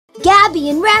Gabi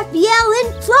and Rafael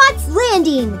in Plotz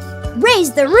Landing.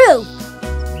 Raise the roof.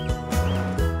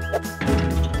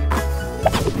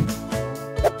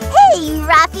 Hey,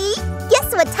 Rafi!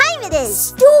 Guess what time it is?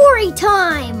 Story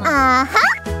time!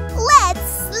 Uh-huh. Let's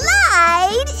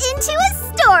slide into a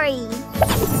story.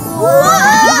 Whoa!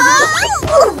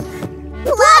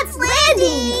 Plotz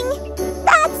Landing!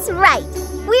 That's right.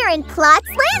 We're in Plotz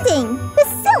Landing, the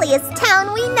silliest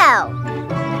town we know.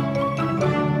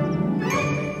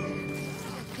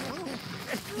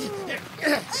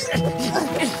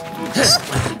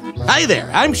 Hi there,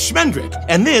 I'm Shmendrik,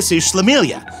 and this is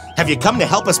Shlemelia. Have you come to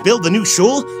help us build the new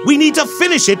shul? We need to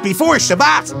finish it before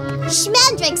Shabbat.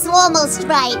 Shmendrik's almost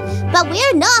right, but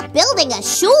we're not building a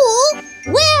shul.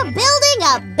 We're building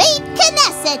a beit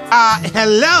knesset.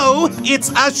 Hello? It's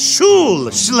a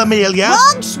shul, Shlemelia.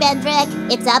 Wrong, Shmendrik.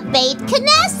 It's a beit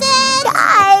knesset.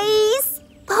 Guys,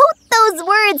 both those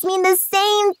words mean the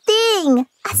same thing.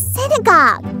 A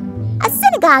synagogue. A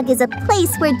synagogue is a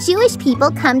place where Jewish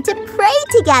people come to pray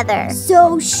together.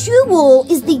 So shul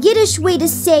is the Yiddish way to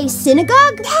say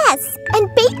synagogue? Yes, and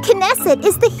beit knesset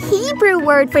is the Hebrew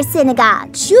word for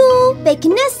synagogue. Shul, beit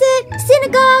knesset,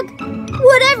 synagogue,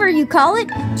 whatever you call it,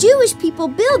 Jewish people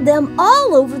build them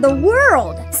all over the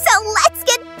world. So let's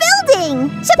get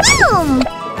building! Shaboom!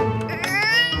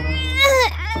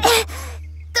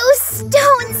 Those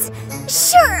stones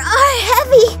sure are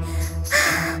heavy.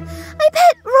 I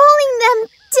bet rolling them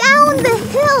down the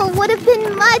hill would have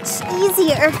been much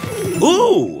easier.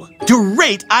 Ooh,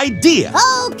 great idea.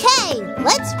 Okay,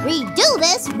 let's redo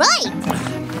this right.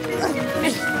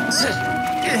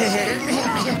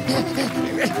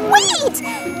 Wait!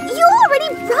 You already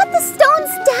brought the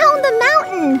stones down the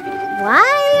mountain. Why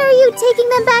are you taking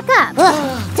them back up?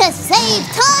 To save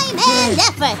time and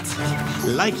effort.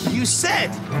 Like you said,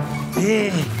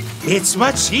 it's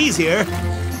much easier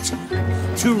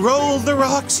to roll the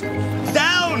rocks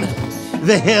down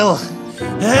the hill.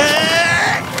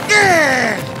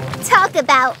 Talk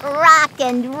about rock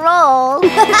and roll.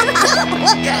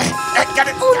 Got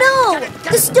it. Oh no!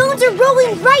 The stones are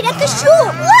rolling right at the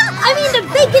shul! I mean the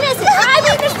beit knesset! I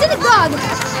mean the synagogue!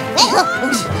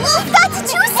 We've got to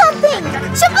do something!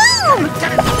 Shaboom!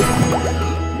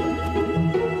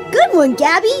 Good one,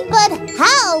 Gabi! But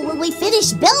how will we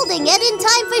finish building it in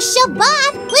time for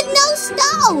Shabbat with no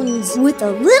stones? With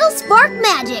a little spark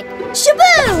magic!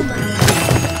 Shaboom!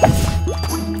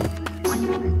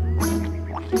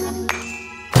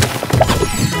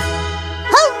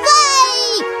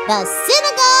 Hooray! The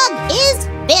synagogue is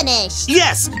finished!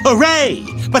 Yes, hooray!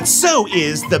 But so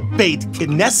is the beit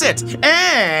knesset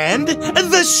and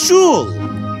the shul.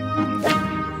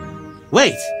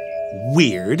 Wait,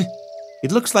 weird.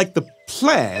 It looks like the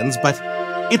plans, but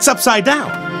it's upside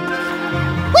down.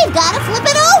 We've got to flip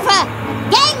it over!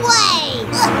 Gangway!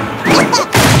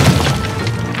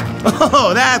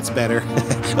 Oh, that's better.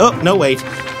 Oh, no, wait.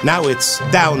 Now it's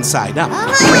downside up.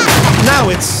 Now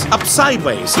it's up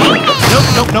sideways.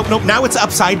 Nope. Now it's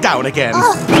upside down again.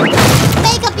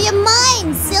 Make up your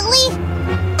mind, silly!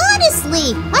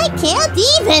 Honestly, I can't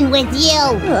even with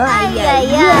you!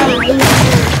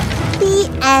 The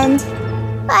end.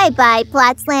 Bye-bye,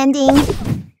 Plotz Landing.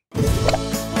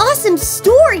 Awesome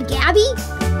story, Gabi!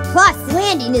 Plotz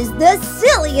Landing is the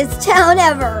silliest town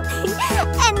ever!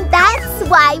 And that's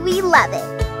why we love it.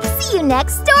 See you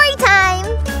next story time.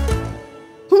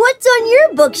 What's on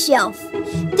your bookshelf?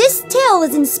 This tale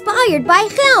is inspired by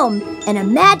Chelm, an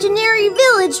imaginary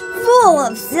village full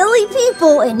of silly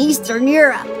people in Eastern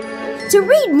Europe. To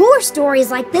read more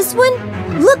stories like this one,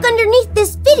 look underneath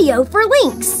this video for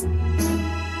links.